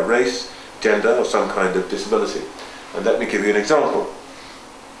defined by race, gender, or some kind of disability. And let me give you an example.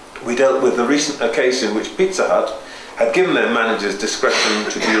 We dealt with the recent case in which Pizza Hut had given their managers discretion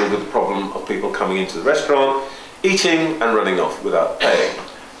to deal with the problem of people coming into the restaurant, eating and running off without paying.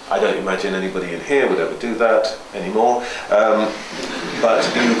 I don't imagine anybody in here would ever do that anymore, but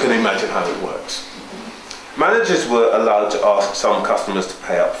you can imagine how it works. Managers were allowed to ask some customers to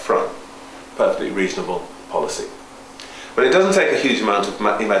pay up front. Perfectly reasonable policy. But it doesn't take a huge amount of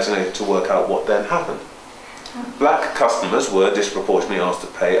imagination to work out what then happened. Black customers were disproportionately asked to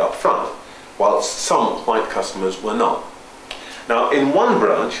pay up front, whilst some white customers were not. Now, in one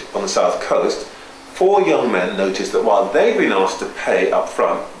branch on the south coast, 4 young men noticed that while they'd been asked to pay up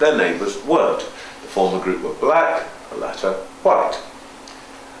front, their neighbours weren't. The former group were black, the latter white.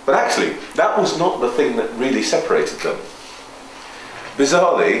 But actually, that was not the thing that really separated them.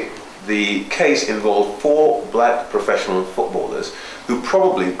 Bizarrely, the case involved 4 black professional footballers who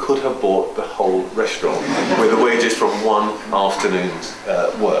probably could have bought the whole restaurant with the wages from one afternoon's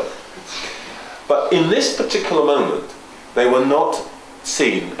work. But in this particular moment, they were not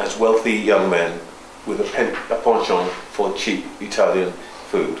seen as wealthy young men with a penchant for cheap Italian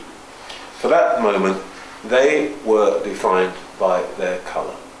food. For that moment, they were defined by their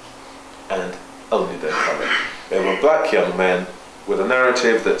colour, and only their colour. They were black young men with a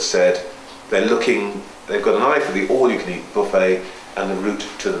narrative that said they've got an eye for the all-you-can-eat buffet and the route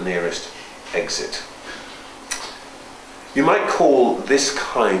to the nearest exit. You might call this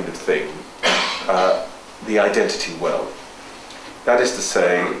kind of thing the identity well. That is to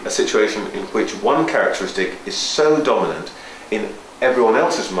say, a situation in which one characteristic is so dominant in everyone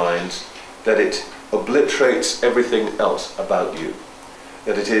else's minds that it obliterates everything else about you.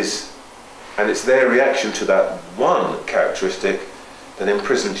 And it's their reaction to that one characteristic that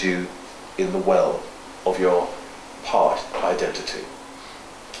imprisons you in the well of your part identity.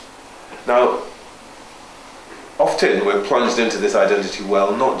 Now, often we're plunged into this identity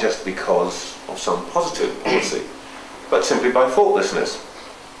well not just because of some positive policy, but simply by thoughtlessness.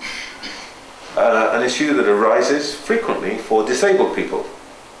 An issue that arises frequently for disabled people.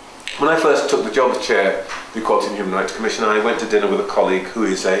 When I first took the job as chair of the Equality and Human Rights Commission, I went to dinner with a colleague who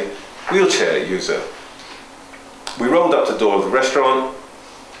is a wheelchair user. We rolled up to the door of the restaurant.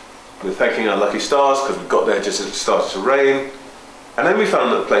 We were thanking our lucky stars because we got there just as it started to rain. And then we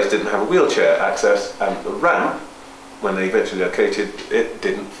found that the place didn't have a wheelchair access, and the ramp, when they eventually located it,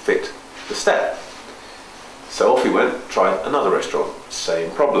 didn't fit the step. So off we went, tried another restaurant,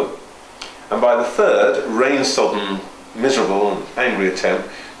 same problem. And by the third, rain-sodden, miserable and angry attempt,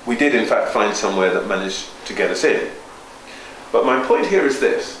 we did in fact find somewhere that managed to get us in. But my point here is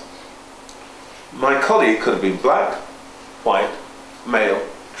this. My colleague could have been black, white, male,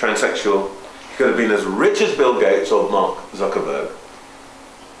 transsexual. He could have been as rich as Bill Gates or Mark Zuckerberg.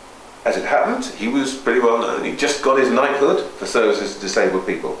 As it happened, he was pretty well known. He just got his knighthood for services to disabled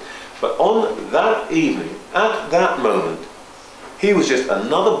people. But on that evening, at that moment, he was just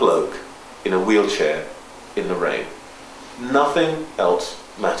another bloke in a wheelchair in the rain. Nothing else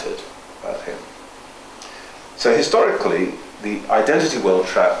mattered about him. So historically, the identity well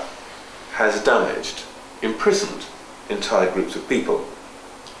trap has damaged, imprisoned entire groups of people.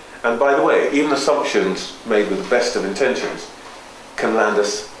 And by the way, even assumptions made with the best of intentions can land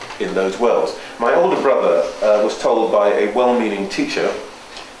us in those wells. My older brother was told by a well-meaning teacher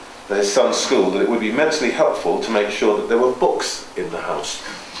at his son's school that it would be immensely helpful to make sure that there were books in the house.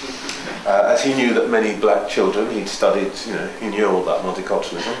 As he knew that many black children, he'd studied, he knew all about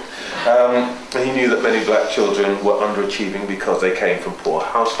multiculturalism, and he knew that many black children were underachieving because they came from poor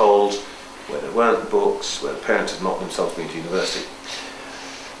households, where there weren't books, where the parents had not themselves been to university.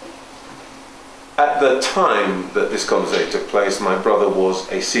 At the time that this conversation took place, my brother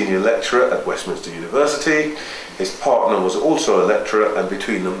was a senior lecturer at Westminster University. His partner was also a lecturer, and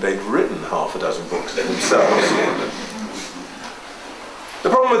between them they'd written half a dozen books themselves. The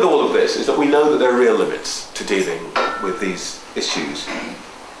problem with all of this is that we know that there are real limits to dealing with these issues,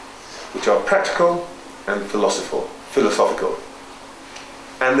 which are practical and philosophical.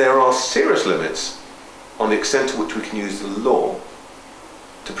 And there are serious limits on the extent to which we can use the law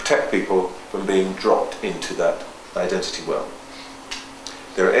to protect people from being dropped into that identity well.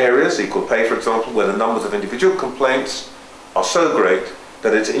 There are areas, equal pay for example, where the numbers of individual complaints are so great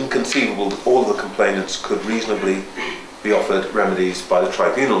that it's inconceivable that all of the complainants could reasonably be offered remedies by the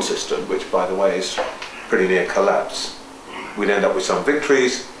tribunal system, which by the way is pretty near collapse. We'd end up with some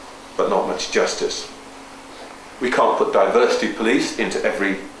victories, but not much justice. We can't put diversity police into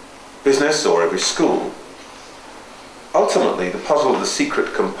every business or every school. Ultimately, the puzzle of the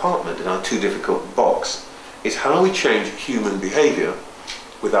secret compartment in our too difficult box is how we change human behaviour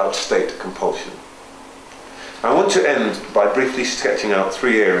without state compulsion. I want to end by briefly sketching out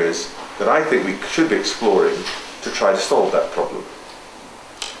 3 areas that I think we should be exploring to try to solve that problem.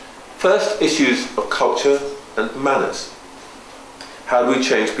 First, issues of culture and manners. How do we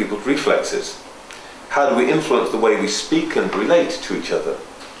change people's reflexes? How do we influence the way we speak and relate to each other?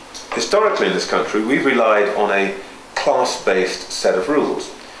 Historically in this country, we've relied on a class-based set of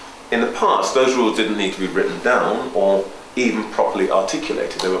rules. In the past, those rules didn't need to be written down or even properly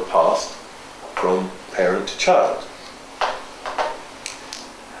articulated. They were passed from parent to child.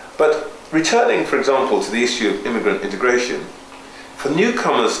 But returning, for example, to the issue of immigrant integration, for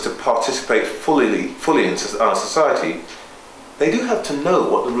newcomers to participate fully in our society, they do have to know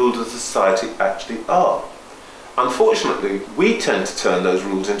what the rules of society actually are. Unfortunately, we tend to turn those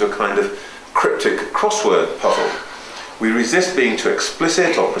rules into a kind of cryptic crossword puzzle. We resist being too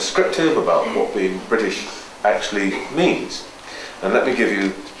explicit or prescriptive about what being British actually means. And let me give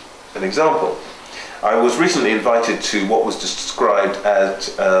you an example. I was recently invited to what was described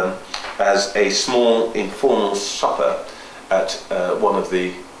as a small informal supper at one of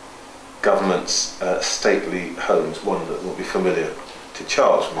the government's stately homes, one that will be familiar to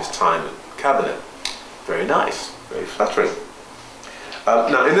Charles from his time in cabinet. Very nice, very flattering.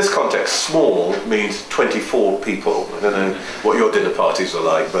 Now in this context, small means 24 people. I don't know what your dinner parties are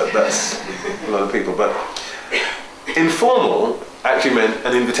like, but that's a lot of people. But informal actually meant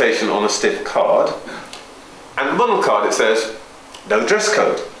an invitation on a stiff card, and on the card it says, no dress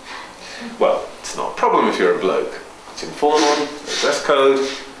code. Well, it's not a problem if you're a bloke. It's informal, no dress code,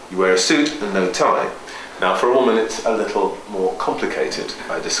 you wear a suit and no tie. Now for a woman it's a little more complicated,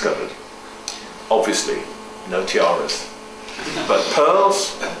 I discovered. Obviously, no tiaras. But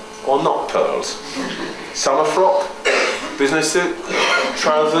pearls or not pearls? Summer frock, business suit,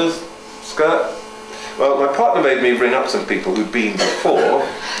 trousers, skirt? Well, my partner made me ring up some people who'd been before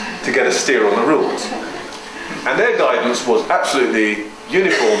to get a steer on the rules. And their guidance was absolutely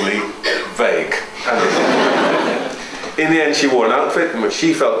uniformly vague. In the end, she wore an outfit in which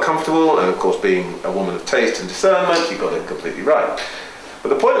she felt comfortable, and of course, being a woman of taste and discernment, she got it completely right. But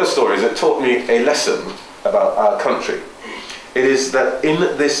the point of the story is it taught me a lesson about our country. It is that in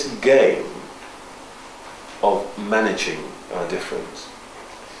this game of managing our difference,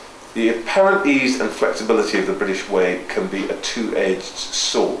 the apparent ease and flexibility of the British way can be a two-edged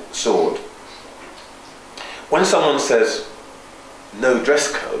sword. When someone says, no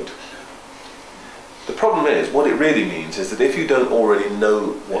dress code, the problem is, what it really means is that if you don't already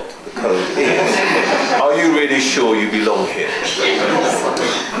know what the code is, are you really sure you belong here?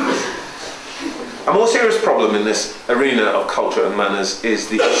 A more serious problem in this arena of culture and manners is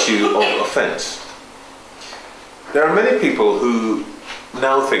the issue of offence. There are many people who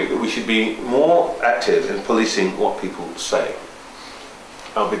now think that we should be more active in policing what people say.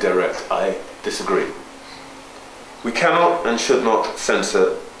 I'll be direct, I disagree. We cannot and should not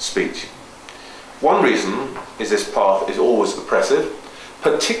censor speech. One reason is this path is always oppressive,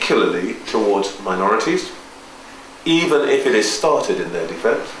 particularly towards minorities, even if it is started in their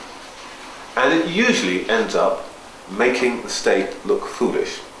defence, and it usually ends up making the state look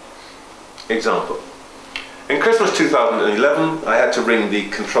foolish. Example. In Christmas 2011, I had to ring the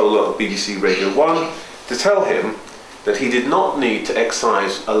controller of BBC Radio 1 to tell him that he did not need to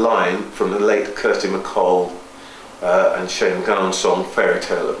excise a line from the late Kirsty MacColl and Shane MacGowan's song Fairy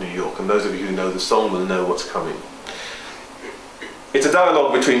Tale of New York, and those of you who know the song will know what's coming. It's a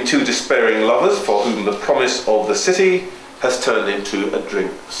dialogue between two despairing lovers for whom the promise of the city has turned into a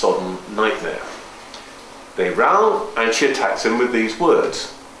drink-sodden nightmare. They row and she attacks him with these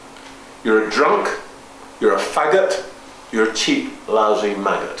words. You're a drunk, you're a faggot, you're a cheap, lousy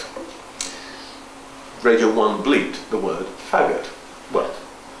maggot. Radio 1 bleeped the word faggot. Well,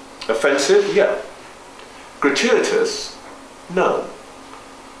 offensive? Yeah. Gratuitous? No.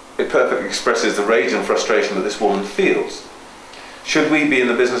 It perfectly expresses the rage and frustration that this woman feels. Should we be in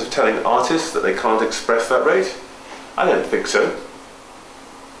the business of telling artists that they can't express that rage? I don't think so.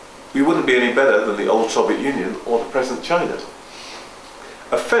 we wouldn't be any better than the old Soviet Union or the present China.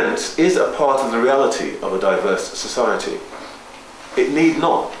 Offence is a part of the reality of a diverse society. It need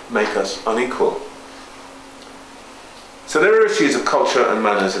not make us unequal. So there are issues of culture and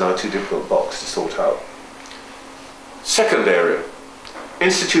manners in our too difficult box to sort out. Second area,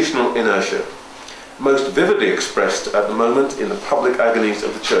 institutional inertia, most vividly expressed at the moment in the public agonies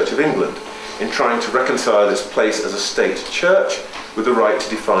of the Church of England in trying to reconcile its place as a state church with the right to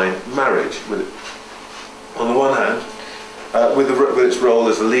define marriage, on the one hand, with its role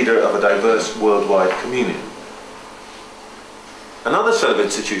as the leader of a diverse worldwide communion. Another set of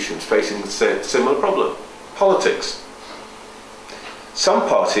institutions facing the similar problem, politics. Some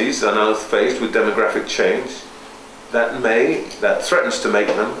parties are now faced with demographic change that threatens to make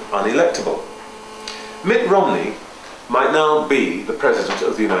them unelectable. Mitt Romney might now be the President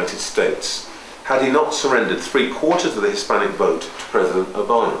of the United States had he not surrendered 3/4 of the Hispanic vote to President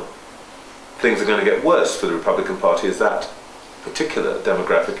Obama. Things are going to get worse for the Republican Party as that particular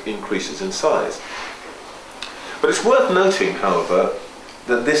demographic increases in size. But it's worth noting, however,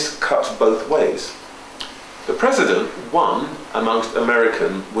 that this cuts both ways. The President won amongst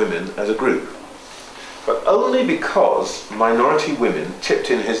American women as a group, but only because minority women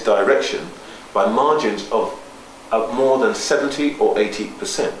tipped in his direction by margins of more than 70 or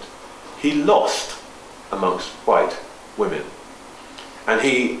 80%. He lost amongst white women. And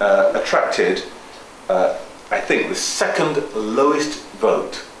he attracted, I think, the second lowest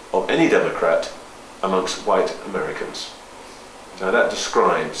vote of any Democrat amongst white Americans. Now that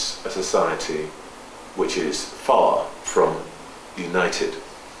describes a society which is far from united.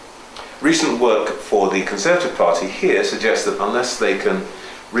 Recent work for the Conservative Party here suggests that unless they can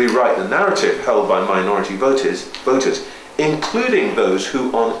rewrite the narrative held by minority voters, including those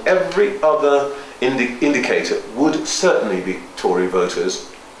who on every other indicator would certainly be Tory voters,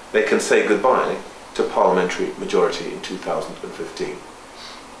 they can say goodbye to parliamentary majority in 2015.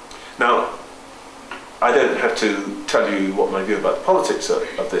 Now, I don't have to tell you what my view about the politics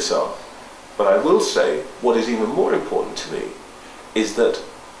of this are, but I will say what is even more important to me is that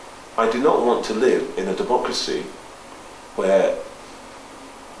I do not want to live in a democracy where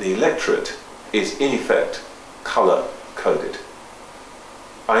the electorate is in effect colour-coded.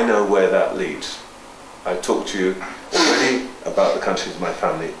 I know where that leads. I've talked to you already about the countries my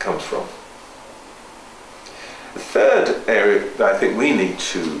family comes from. The third area that I think we need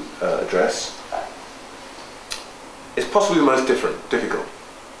to address is possibly the most difficult.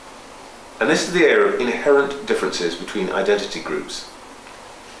 And this is the area of inherent differences between identity groups.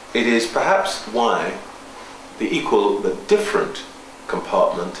 It is perhaps why the equal but different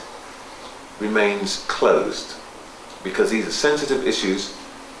compartment remains closed, because these are sensitive issues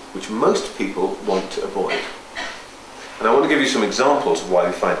which most people want to avoid. And I want to give you some examples of why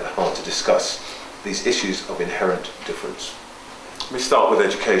we find it hard to discuss these issues of inherent difference. Let me start with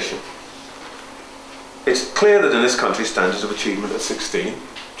education. It's clear that in this country standards of achievement at 16,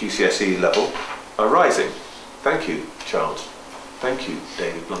 GCSE level, are rising. Thank you, Charles. Thank you,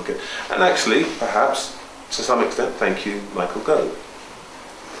 David Blunkett. And actually, perhaps, to some extent, thank you, Michael Gove.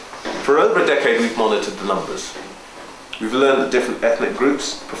 For over a decade we've monitored the numbers. We've learned that different ethnic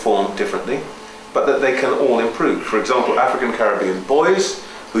groups perform differently, but that they can all improve. For example, African Caribbean boys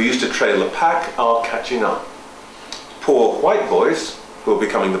who used to trail the pack are catching up. Poor white boys, who are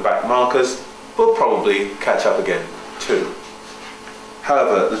becoming the back markers, will probably catch up again too.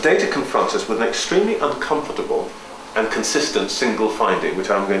 However, the data confronts us with an extremely uncomfortable and consistent single finding, which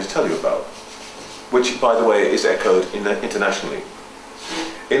I'm going to tell you about, which, by the way, is echoed internationally.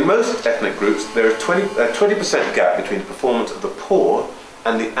 In most ethnic groups, there is a 20% gap between the performance of the poor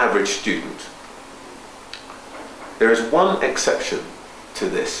and the average student. There is one exception to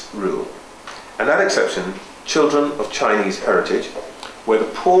this rule, and that exception, children of Chinese heritage, where the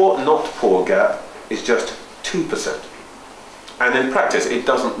poor not poor gap is just 2%. And in practice, it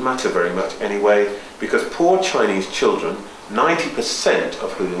doesn't matter very much anyway, because poor Chinese children, 90%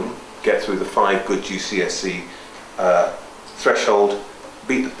 of whom get through the 5 good GCSE threshold,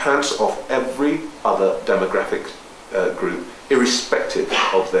 beat the pants off every other demographic group, irrespective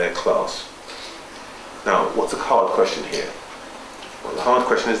of their class. Now, what's the hard question here? Well, the hard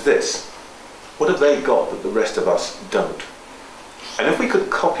question is this: what have they got that the rest of us don't? And if we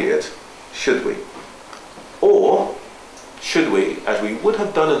could copy it, should we? Or should we, as we would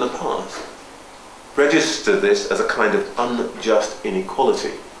have done in the past, register this as a kind of unjust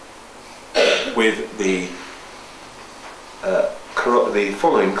inequality with the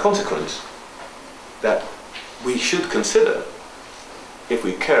following consequence, that we should consider, if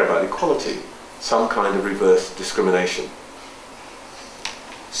we care about equality, some kind of reverse discrimination.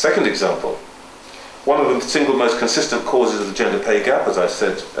 Second example, one of the single most consistent causes of the gender pay gap, as I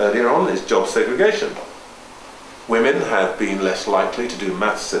said earlier on, is job segregation. Women have been less likely to do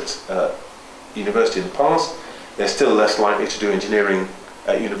maths at university in the past. They're still less likely to do engineering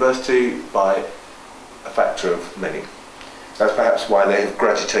at university by a factor of many. That's perhaps why they have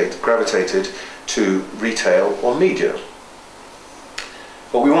gravitated to retail or media.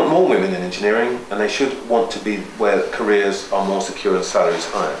 But we want more women in engineering, and they should want to be where careers are more secure and salaries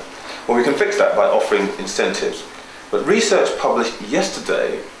higher. Well, we can fix that by offering incentives. But research published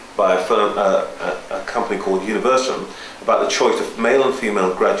yesterday by a firm, a company called Universum, about the choice of male and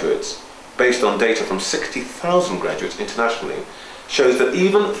female graduates, based on data from 60,000 graduates internationally, shows that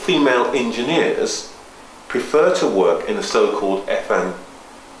even female engineers prefer to work in the so-called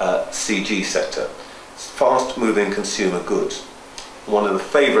FMCG sector, fast-moving consumer goods. One of the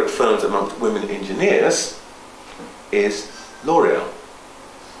favourite firms amongst women engineers is L'Oreal.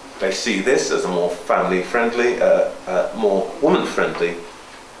 They see this as a more family-friendly, more woman-friendly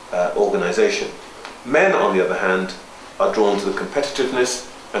organisation. Men, on the other hand, are drawn to the competitiveness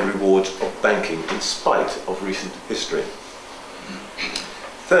and rewards of banking in spite of recent history.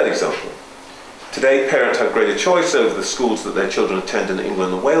 Third example. Today, parents have greater choice over the schools that their children attend in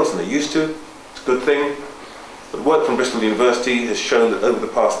England and Wales than they used to. It's a good thing. But work from Bristol University has shown that over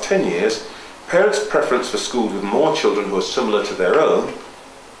the past 10 years, parents' preference for schools with more children who are similar to their own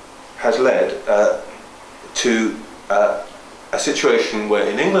has led to a situation where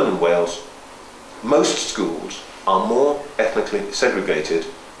in England and Wales, most schools are more ethnically segregated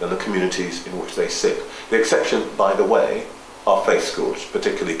than the communities in which they sit. The exception, by the way, are faith schools,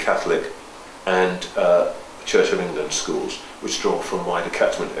 particularly Catholic and Church of England schools, which draw from wider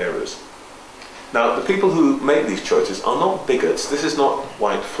catchment areas. Now, the people who make these choices are not bigots. This is not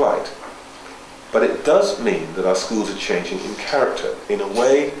white flight. But it does mean that our schools are changing in character, in a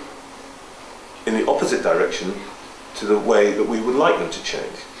way, in the opposite direction to the way that we would like them to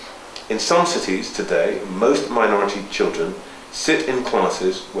change. In some cities today, most minority children sit in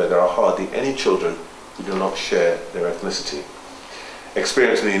classes where there are hardly any children who do not share their ethnicity.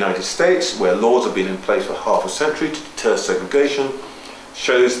 Experience in the United States, where laws have been in place for half a century to deter segregation,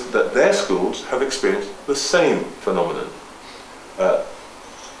 shows that their schools have experienced the same phenomenon.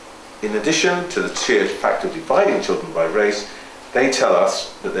 In addition to the sheer fact of dividing children by race, they tell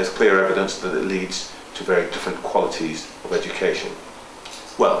us that there's clear evidence that it leads to very different qualities of education.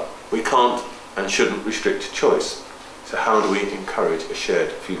 Well, we can't and shouldn't restrict choice. So how do we encourage a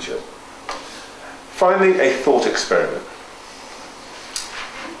shared future? Finally, a thought experiment.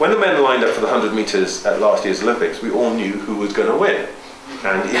 When the men lined up for the 100 metres at last year's Olympics, we all knew who was going to win.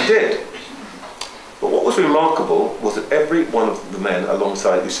 And he did. But what was remarkable was that every one of the men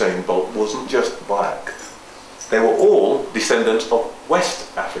alongside Usain Bolt wasn't just black. They were all descendants of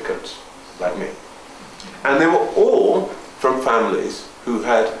West Africans, like me. And they were all from families who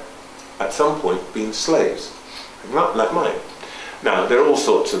had, at some point, been slaves, like mine. Now, there are all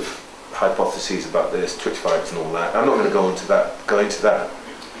sorts of hypotheses about this, Twitch fights and all that. I'm not going to go into that.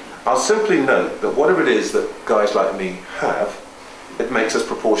 I'll simply note that whatever it is that guys like me have, it makes us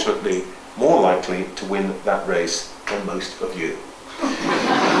proportionately more likely to win that race than most of you.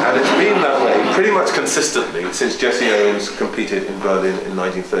 And it's been that way pretty much consistently since Jesse Owens competed in Berlin in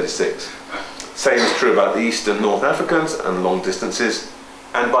 1936. Same is true about the East and North Africans and long distances.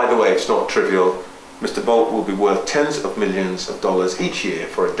 And by the way, it's not trivial. Mr. Bolt will be worth tens of millions of dollars each year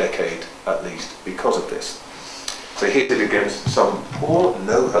for a decade at least because of this. So he's against some poor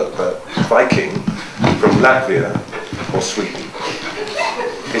no-hoper Viking from Latvia or Sweden.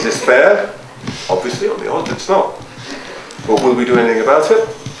 Is this fair? Obviously, on the odds, it's not. But will we do anything about it?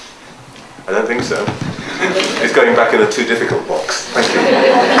 I don't think so. It's going back in a too difficult box. Thank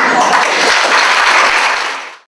you.